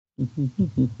Do do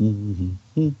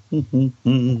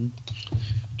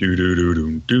do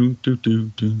do do do do do.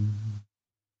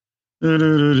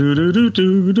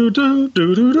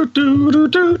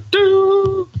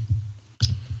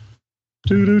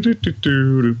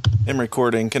 I'm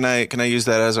recording. Can I use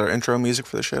that as our intro music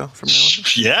for the show from now on?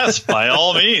 Yes, by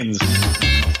all means.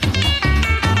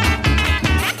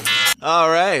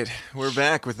 All right, we're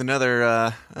back with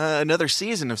another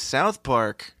season of South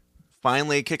Park,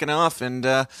 finally kicking off, and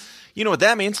you know what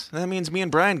that means? That means me and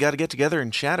Brian got to get together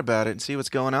and chat about it and see what's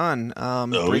going on.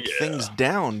 Break things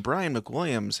down. Brian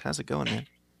McWilliams, how's it going, man?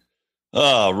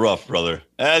 Oh, rough, brother.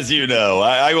 As you know,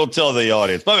 I will tell the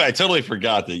audience. By the way, I totally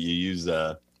forgot that you use.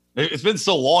 It's been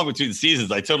so long between seasons.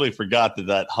 I totally forgot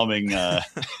that humming.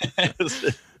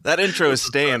 That intro is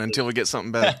staying until we get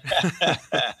something better.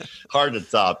 Hard to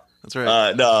top. That's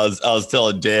right. No, I was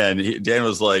telling Dan. Dan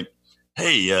was like,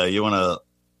 "Hey, you want to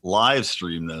live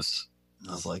stream this?" And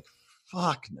I was like,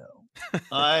 "Fuck no."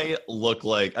 I look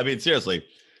like. I mean, seriously,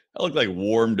 I look like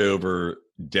warmed over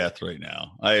death right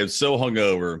now. I am so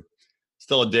hungover.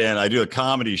 Still, Dan, I do a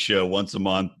comedy show once a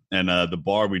month, and the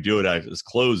bar we do it at is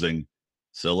closing.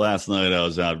 So last night I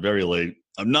was out very late.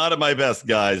 I'm not at my best,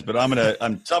 guys, but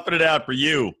I'm toughing it out for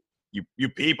you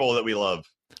people that we love.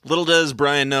 Little does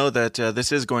Brian know that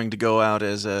this is going to go out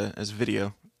as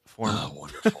video form. Oh,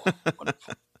 wonderful,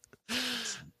 wonderful.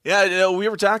 Yeah, we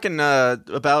were talking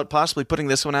about possibly putting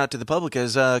this one out to the public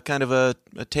as kind of a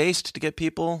taste to get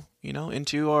people,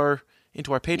 into our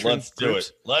Patreon. Let's do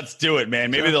it. Let's do it,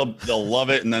 man. Maybe they'll love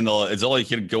it, and then it's only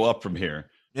can go up from here.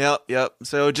 Yep.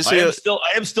 So just I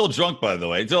am still drunk, by the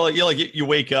way. Until you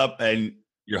wake up and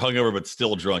you're hungover but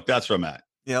still drunk. That's where I'm at.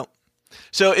 Yep.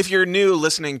 So if you're new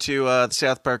listening to the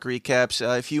South Park recaps,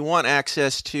 if you want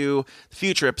access to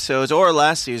future episodes or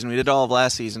last season, we did all of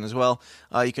last season as well,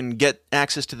 you can get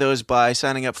access to those by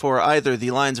signing up for either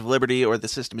the Lions of Liberty or the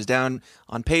System is Down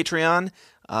on Patreon,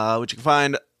 which you can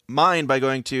find mine by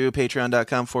going to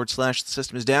patreon.com/the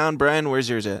System is Down. Brian, where's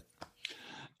yours at?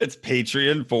 It's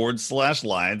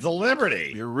Patreon/Lions of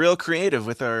Liberty. You're real creative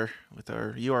with our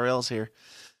URLs here.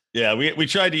 Yeah, we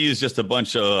tried to use just a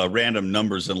bunch of random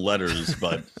numbers and letters,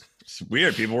 but it's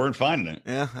weird. People weren't finding it.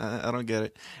 Yeah, I don't get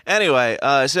it. Anyway,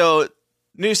 so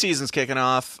new season's kicking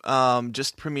off.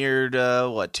 Just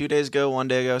premiered, 2 days ago, 1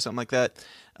 day ago, something like that.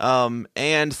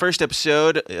 And the first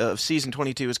episode of season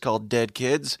 22 is called Dead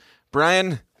Kids.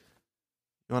 Brian,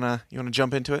 you wanna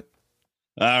jump into it?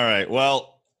 All right.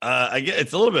 Well, I get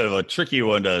it's a little bit of a tricky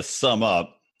one to sum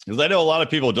up. Because I know a lot of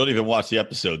people don't even watch the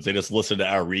episodes. They just listen to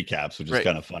our recaps, which is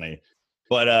kind of funny.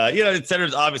 But, it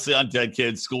centers obviously on dead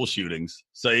kids, school shootings.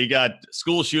 So you got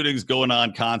school shootings going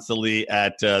on constantly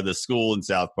at the school in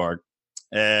South Park.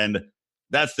 And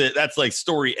that's like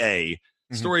story A.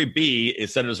 Mm-hmm. Story B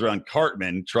is centers around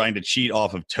Cartman trying to cheat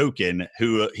off of Token,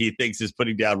 who he thinks is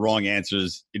putting down wrong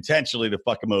answers intentionally to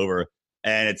fuck him over.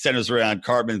 And it centers around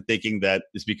Cartman thinking that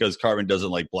it's because Cartman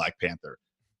doesn't like Black Panther.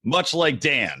 Much like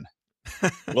Dan.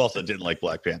 Who also didn't like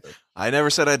Black Panther. I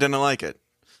never said I didn't like it.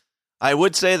 I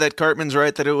would say that Cartman's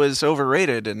right that it was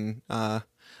overrated, and I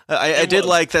did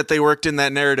like that they worked in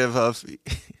that narrative of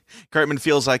Cartman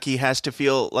feels like he has to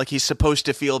feel like he's supposed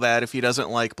to feel bad if he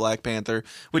doesn't like Black Panther,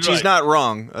 which he's not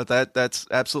wrong. That's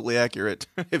absolutely accurate.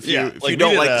 If you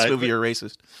don't like this movie, you're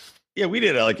racist. Yeah, we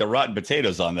did a Rotten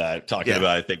Potatoes on that, talking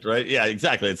about it, I think, right? Yeah,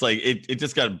 exactly. It's like it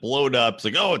just got blown up. It's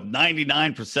like,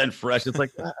 99% fresh. It's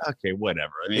like, okay,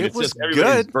 whatever. I mean, it's just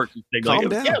everybody's birthday thing. Like, it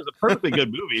was a perfectly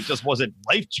good movie. It just wasn't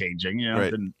life-changing,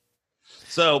 Right.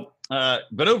 So,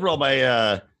 but overall,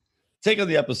 my take on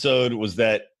the episode was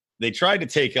that they tried to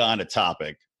take on a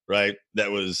topic, right,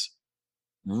 that was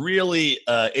really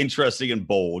interesting and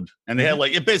bold. And they had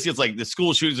it's like the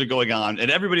school shootings are going on, and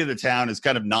everybody in the town is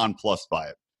kind of nonplussed by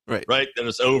it. Right. They're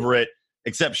just over it,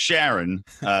 except Sharon,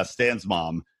 Stan's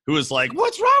mom, who was like,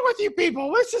 "What's wrong with you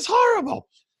people? This is horrible."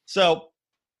 So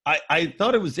I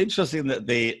thought it was interesting that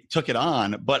they took it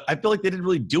on, but I feel like they didn't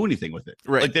really do anything with it.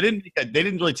 Right. Like they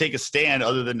didn't really take a stand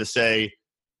other than to say,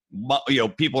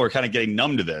 people are kind of getting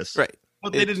numb to this. Right.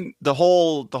 But they didn't. The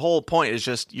whole point is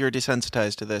just you're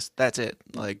desensitized to this. That's it.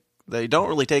 Like they don't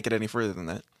really take it any further than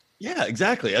that. Yeah,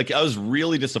 exactly. Like I was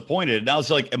really disappointed. And I was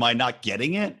like, am I not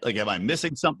getting it? Like, am I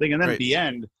missing something? And then at the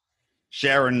end,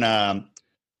 Sharon,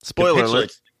 spoiler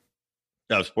alert.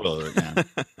 No, spoiler alert, yeah.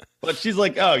 But she's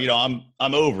like, oh,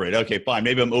 I'm over it. Okay, fine.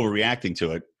 Maybe I'm overreacting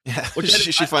to it. Yeah.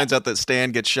 She finds out that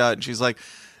Stan gets shot and she's like,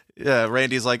 yeah,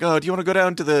 Randy's like, oh, do you want to go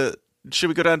down should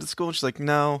we go down to school? And she's like,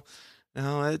 no,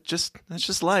 that's just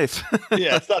life.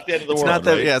 Yeah, it's not the end of the world.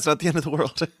 Yeah, it's not the end of the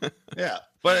world. Yeah.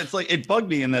 But it's like, it bugged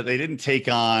me in that they didn't take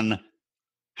on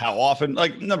how often,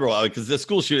 like, number one, because the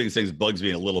school shootings things bugs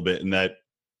me a little bit in that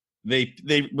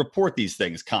they report these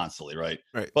things constantly, right?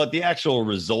 Right. But the actual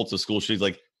results of school shootings,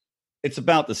 like, it's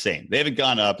about the same. They haven't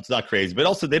gone up. It's not crazy, but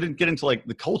also they didn't get into like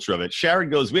the culture of it.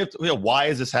 Sharon goes, why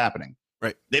is this happening?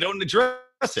 Right. They don't address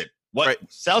it. What right.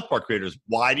 South Park creators,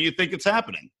 why do you think it's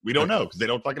happening? We don't know because they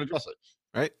don't fucking address it.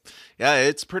 Right. Yeah,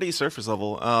 it's pretty surface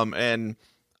level. And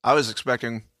I was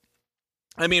expecting,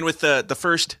 I mean, with the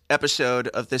first episode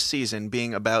of this season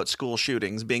being about school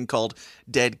shootings, being called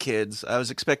Dead Kids, I was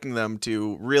expecting them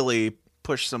to really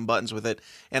push some buttons with it.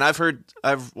 And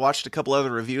I've watched a couple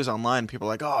other reviews online. People are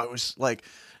like, oh,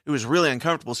 it was really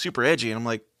uncomfortable, super edgy. And I'm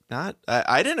like,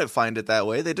 I didn't find it that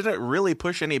way. They didn't really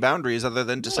push any boundaries other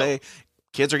than to say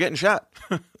kids are getting shot.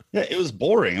 Yeah, it was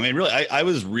boring. I mean, really, I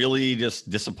was really just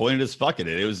disappointed as fuck at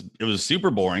it. It was super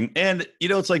boring. And,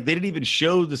 it's like they didn't even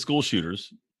show the school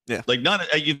shooters. Yeah. Like,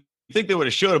 you think they would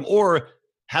have showed them or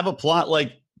have a plot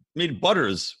like,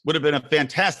 Butters would have been a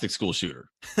fantastic school shooter.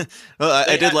 Well,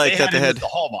 I did like that they had the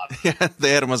hall monitor. Yeah,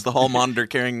 they had him as the hall monitor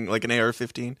carrying like an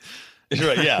AR-15.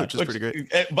 Right, yeah. which is pretty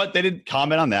great. But they didn't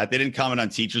comment on that. They didn't comment on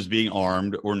teachers being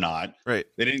armed or not. Right.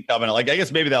 They didn't comment on, like, I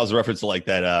guess maybe that was a reference to like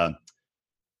that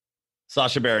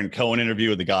Sacha Baron Cohen interview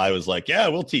with the guy who was like, yeah,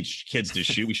 we'll teach kids to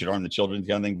shoot. We should arm the children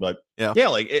kind of thing. But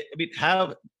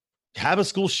have a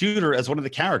school shooter as one of the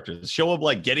characters. Show him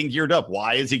like getting geared up.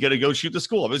 Why is he going to go shoot the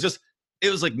school? It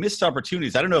was like missed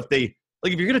opportunities. I don't know if if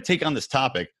you're going to take on this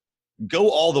topic, go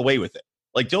all the way with it.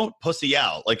 Like, don't pussy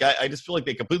out. Like, I just feel like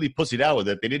they completely pussied out with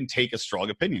it. They didn't take a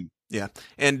strong opinion. Yeah.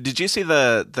 And did you see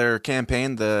their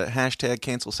campaign, the hashtag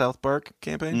Cancel South Park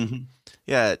campaign? Mm-hmm.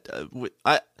 Yeah.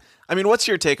 I mean, what's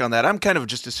your take on that? I'm kind of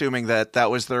just assuming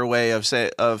that was their way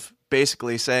of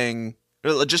basically saying,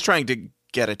 just trying to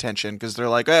get attention because they're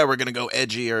like, we're going to go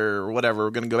edgy or whatever. We're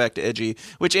going to go back to edgy,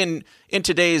 which in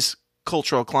today's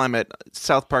cultural climate,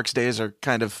 South Park's days are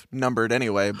kind of numbered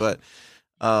anyway, but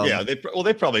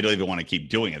they probably don't even want to keep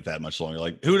doing it that much longer.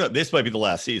 Like, who knows? This might be the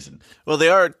last season. Well, they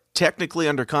are technically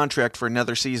under contract for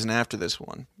another season after this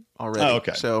one already. Oh,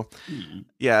 okay. So,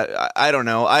 yeah, I don't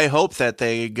know. I hope that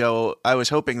they go. I was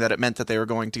hoping that it meant that they were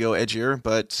going to go edgier,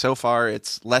 but so far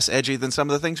it's less edgy than some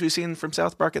of the things we've seen from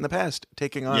South Park in the past,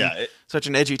 taking on such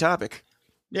an edgy topic.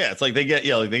 Yeah, it's like they got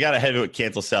ahead of it,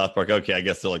 cancel South Park. Okay, I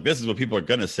guess they're like, this is what people are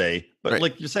gonna say. But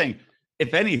like you're saying,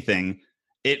 if anything,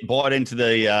 it bought into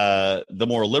the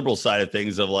more liberal side of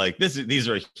things of like, these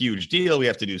are a huge deal. We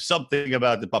have to do something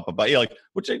about the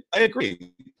which I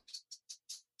agree.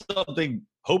 Something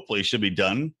hopefully should be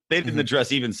done. They didn't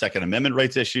address even Second Amendment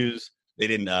rights issues. They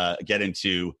didn't get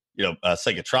into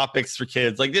psychotropics for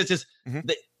kids. Like this is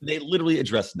they literally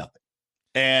addressed nothing.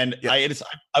 And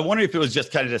I wonder if it was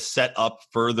just kind of to set up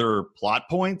further plot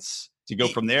points to go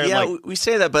from there. Yeah, we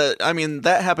say that, but I mean,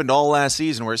 that happened all last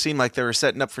season where it seemed like they were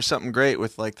setting up for something great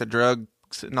with like the drugs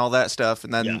and all that stuff.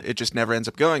 And then it just never ends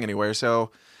up going anywhere.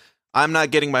 So I'm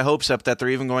not getting my hopes up that they're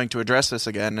even going to address this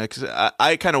again. Because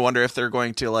I kind of wonder if they're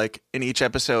going to, like, in each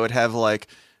episode have like,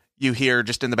 you hear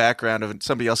just in the background of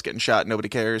somebody else getting shot, nobody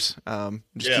cares.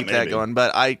 Keep that going.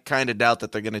 But I kind of doubt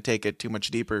that they're going to take it too much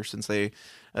deeper since they,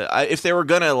 if they were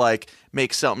going to like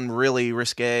make something really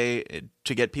risque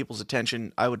to get people's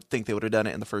attention, I would think they would have done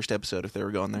it in the first episode if they were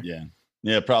going there.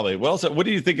 Yeah, probably. Well, so what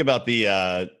do you think about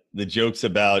the jokes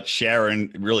about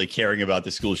Sharon really caring about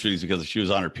the school shootings because she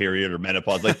was on her period or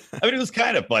menopause? Like, I mean, it was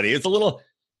kind of funny. It was a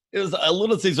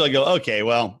little things where I go, okay,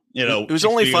 well, it was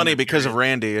only funny because of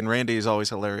Randy, and Randy is always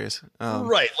hilarious.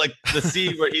 Right. Like the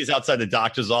scene where he's outside the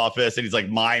doctor's office and he's like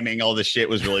miming all this shit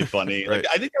was really funny. Right. Like,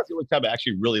 I think that's the only time I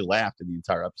actually really laughed in the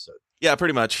entire episode. Yeah,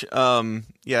 pretty much.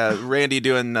 Randy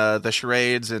doing the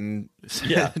charades and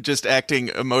just acting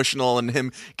emotional and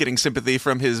him getting sympathy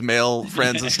from his male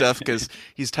friends and stuff because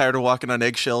he's tired of walking on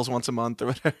eggshells once a month or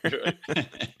whatever.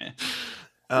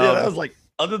 That was like,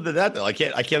 other than that, though, I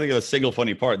can't think of a single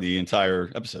funny part in the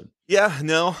entire episode. Yeah,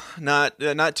 no, not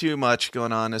too much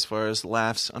going on as far as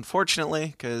laughs, unfortunately,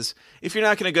 because if you're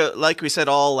not going to go, like we said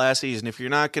all last season, if you're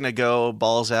not going to go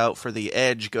balls out for the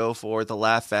edge, go for the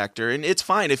laugh factor. And it's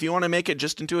fine. If you want to make it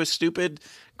just into a stupid,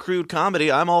 crude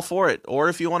comedy, I'm all for it. Or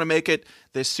if you want to make it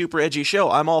this super edgy show,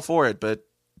 I'm all for it. But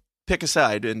pick a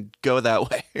side and go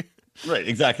that way. Right,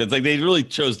 exactly. It's like they really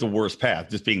chose the worst path,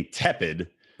 just being tepid.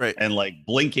 Right. And like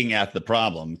blinking at the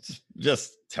problem. It's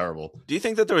just terrible. Do you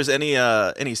think that there was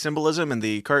any symbolism in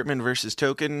the Cartman versus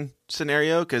Token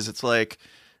scenario? Because it's like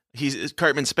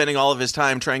Cartman's spending all of his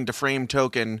time trying to frame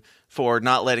Token for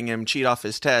not letting him cheat off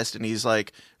his test, and he's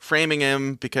like framing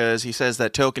him because he says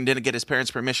that Token didn't get his parents'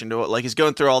 permission to, like, he's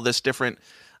going through all this different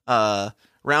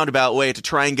roundabout way to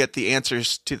try and get the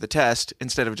answers to the test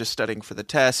instead of just studying for the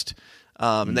test.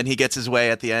 And then he gets his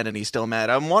way at the end and he's still mad.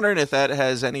 I'm wondering if that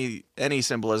has any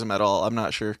symbolism at all. I'm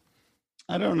not sure.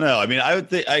 I don't know. I mean, I would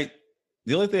think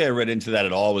the only thing I read into that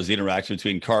at all was the interaction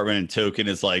between Cartman and Token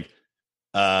is like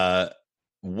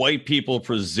white people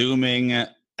presuming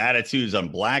attitudes on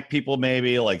black people,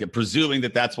 maybe like presuming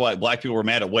that that's why black people were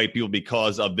mad at white people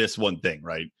because of this one thing,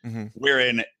 right? Mm-hmm.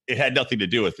 Wherein it had nothing to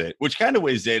do with it, which kind of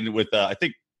weighs in with, I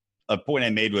think, a point I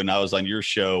made when I was on your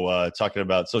show talking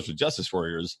about social justice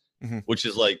warriors, mm-hmm. which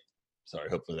is like, sorry,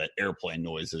 hopefully that airplane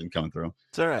noise isn't coming through.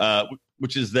 It's all right.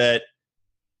 Which is that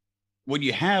when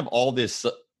you have all this,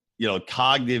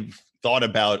 cognitive thought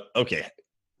about, okay,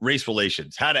 race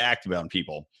relations, how to act around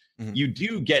people, mm-hmm. you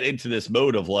do get into this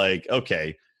mode of like,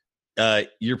 okay,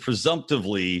 you're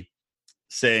presumptively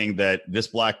saying that this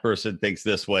black person thinks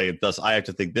this way, and thus I have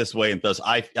to think this way, and thus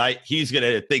he's going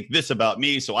to think this about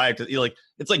me, so I have to,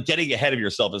 it's like getting ahead of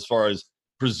yourself as far as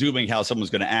presuming how someone's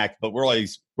going to act. But we're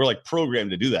like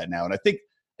programmed to do that now, and I think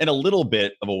in a little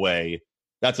bit of a way,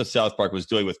 that's what South Park was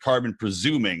doing with Cartman,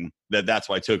 presuming that that's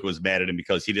why Toka was mad at him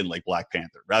because he didn't like Black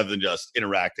Panther, rather than just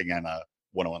interacting on a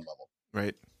one-on-one level.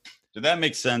 Right. Did that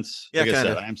make sense? Yeah, like I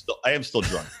said, I am still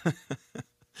drunk.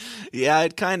 Yeah,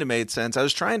 it kind of made sense. I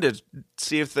was trying to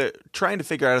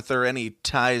figure out if there are any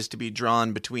ties to be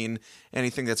drawn between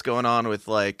anything that's going on with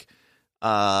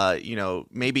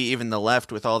maybe even the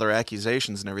left with all their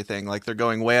accusations and everything. Like they're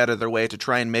going way out of their way to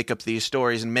try and make up these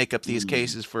stories and make up these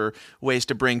cases for ways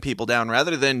to bring people down,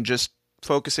 rather than just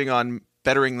focusing on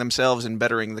bettering themselves and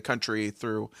bettering the country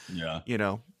through,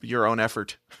 your own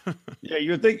effort. Yeah,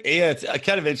 you would think. Yeah, it's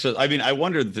kind of interesting. I mean, I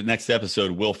wonder if the next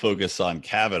episode will focus on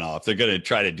Kavanaugh. If they're going to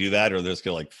try to do that, or they're just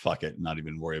going to fuck it, and not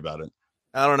even worry about it.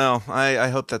 I don't know. I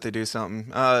hope that they do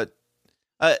something.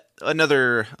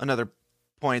 Another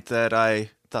point that I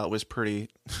thought was pretty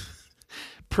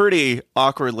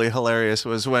awkwardly hilarious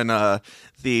was when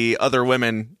the other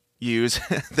women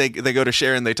they go to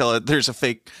Sharon, they tell her there's a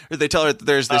fake, or they tell her that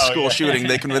there's this school shooting.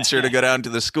 They convince her to go down to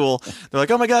the school. They're like,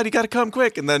 oh my God, you got to come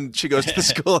quick. And then she goes to the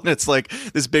school and it's like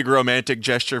this big romantic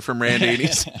gesture from Randy and he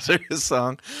sings her his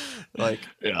song. Like,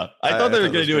 yeah, I thought they were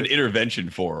going to do an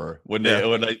intervention for her when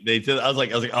they did. I was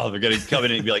like, oh, they're going to come in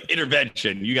and be like,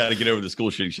 intervention. You got to get over the school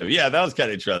shooting show. Yeah, that was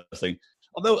kind of interesting.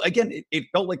 Although again, it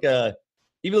felt like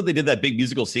even though they did that big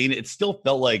musical scene, it still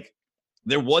felt like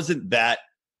there wasn't that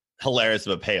hilarious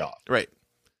of a payoff. Right.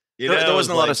 There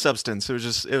wasn't a lot of substance.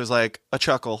 It was like a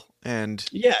chuckle, and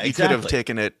you could have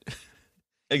taken it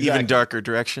even darker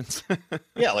directions.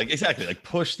 Yeah, like exactly, like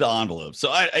push the envelope.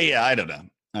 So I don't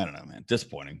know, man.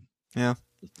 Disappointing. Yeah.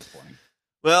 Disappointing.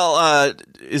 Well,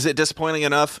 is it disappointing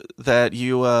enough that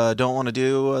you don't want to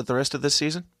do the rest of this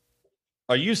season?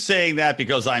 Are you saying that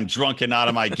because I'm drunk and not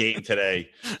on my game today?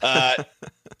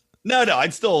 No,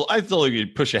 I'd still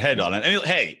push ahead on it. And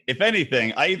hey, if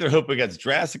anything, I either hope it gets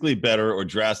drastically better or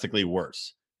drastically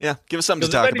worse. Yeah, give us something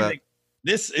to talk about.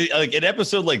 This, like an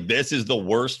episode like this, is the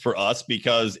worst for us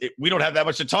because we don't have that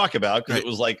much to talk about because it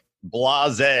was like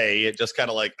blasé. It just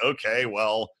kind of like, okay,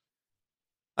 well.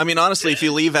 I mean, honestly, if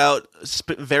you leave out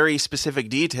very specific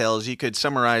details, you could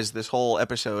summarize this whole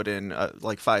episode in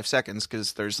like 5 seconds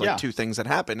because there's like two things that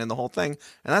happen in the whole thing,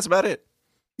 and that's about it.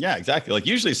 Yeah, exactly. Like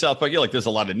usually South Park, there's a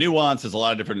lot of nuance. There's a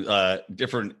lot of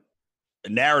different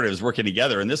narratives working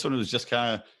together. And this one was just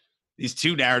kind of these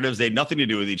two narratives. They had nothing to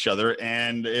do with each other.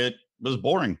 And it was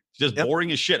boring. Just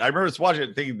boring as shit. I remember just watching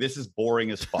it thinking, this is boring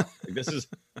as fuck. Like, this has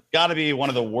got to be one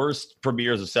of the worst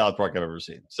premieres of South Park I've ever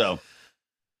seen. So,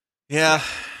 yeah,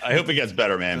 I hope it gets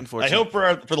better, man. I hope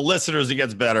for the listeners it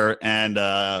gets better. And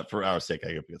for our sake,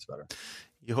 I hope it gets better.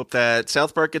 You hope that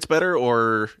South Park gets better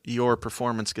or your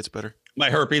performance gets better? My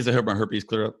herpes. I hope my herpes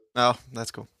clear up. Oh,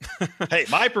 that's cool. Hey,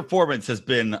 my performance has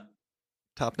been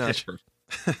top notch.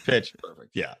 Pitch perfect.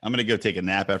 Yeah, I'm gonna go take a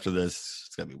nap after this.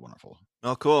 It's gonna be wonderful.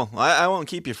 Oh, cool. I won't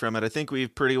keep you from it. I think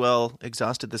we've pretty well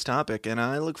exhausted this topic, and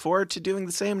I look forward to doing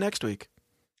the same next week.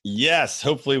 Yes,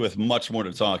 hopefully with much more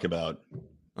to talk about.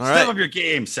 All right. Step up your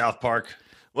game, South Park.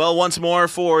 Well, once more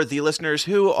for the listeners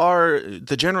who are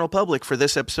the general public for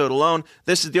this episode alone,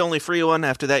 this is the only free one.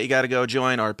 After that, you got to go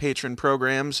join our patron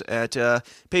programs at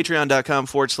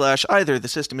patreon.com/either The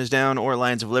System Is Down or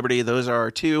Lions of Liberty. Those are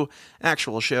our two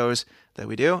actual shows that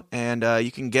we do, and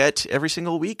you can get every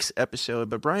single week's episode.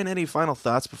 But Brian, any final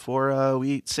thoughts before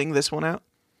we sing this one out?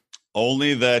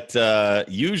 Only that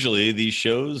usually these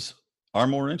shows are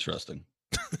more interesting.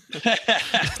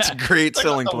 That's a great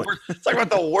selling point. It's like about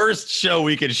the worst show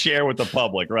we can share with the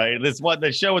public, right?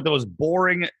 The show with the most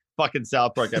boring fucking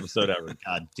South Park episode ever.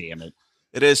 God damn it.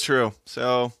 It is true.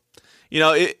 So,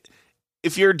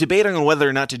 if you're debating on whether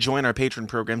or not to join our patron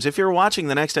programs, if you're watching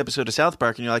the next episode of South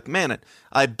Park and you're like, man,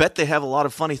 I bet they have a lot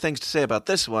of funny things to say about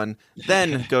this one,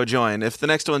 then go join. If the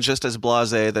next one's just as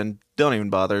blasé, then don't even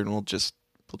bother, and we'll just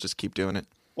keep doing it.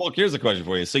 Well, here's a question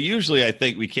for you. So usually I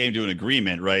think we came to an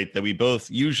agreement, right, that we both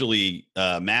usually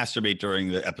masturbate during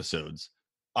the episodes.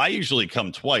 I usually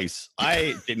come twice.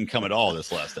 I didn't come at all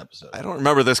this last episode. I don't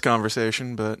remember this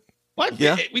conversation, but... What?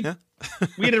 Yeah.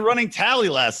 We had a running tally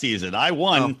last season. I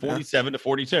won 47 to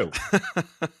 42.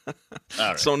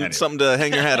 Right, something to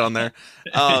hang your hat on there.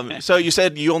 So you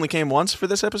said you only came once for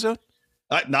this episode?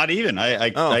 Not even. I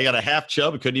got a half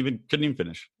chub. Couldn't even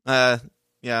finish. I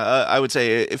would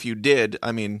say if you did,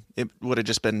 I mean, it would have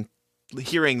just been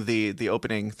hearing the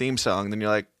opening theme song. Then you're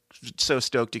like so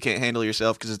stoked you can't handle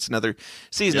yourself because it's another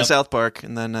season of South Park,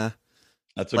 and then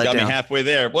that's what got me halfway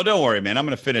there. Well, don't worry, man. I'm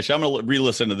going to finish. I'm going to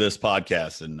re-listen to this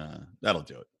podcast, and that'll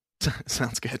do it.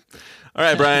 Sounds good. All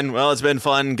right, Brian. Well, it's been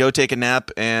fun. Go take a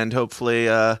nap, and hopefully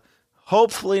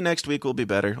next week will be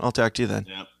better. I'll talk to you then.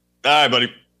 Yeah. All right,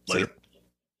 buddy. Later.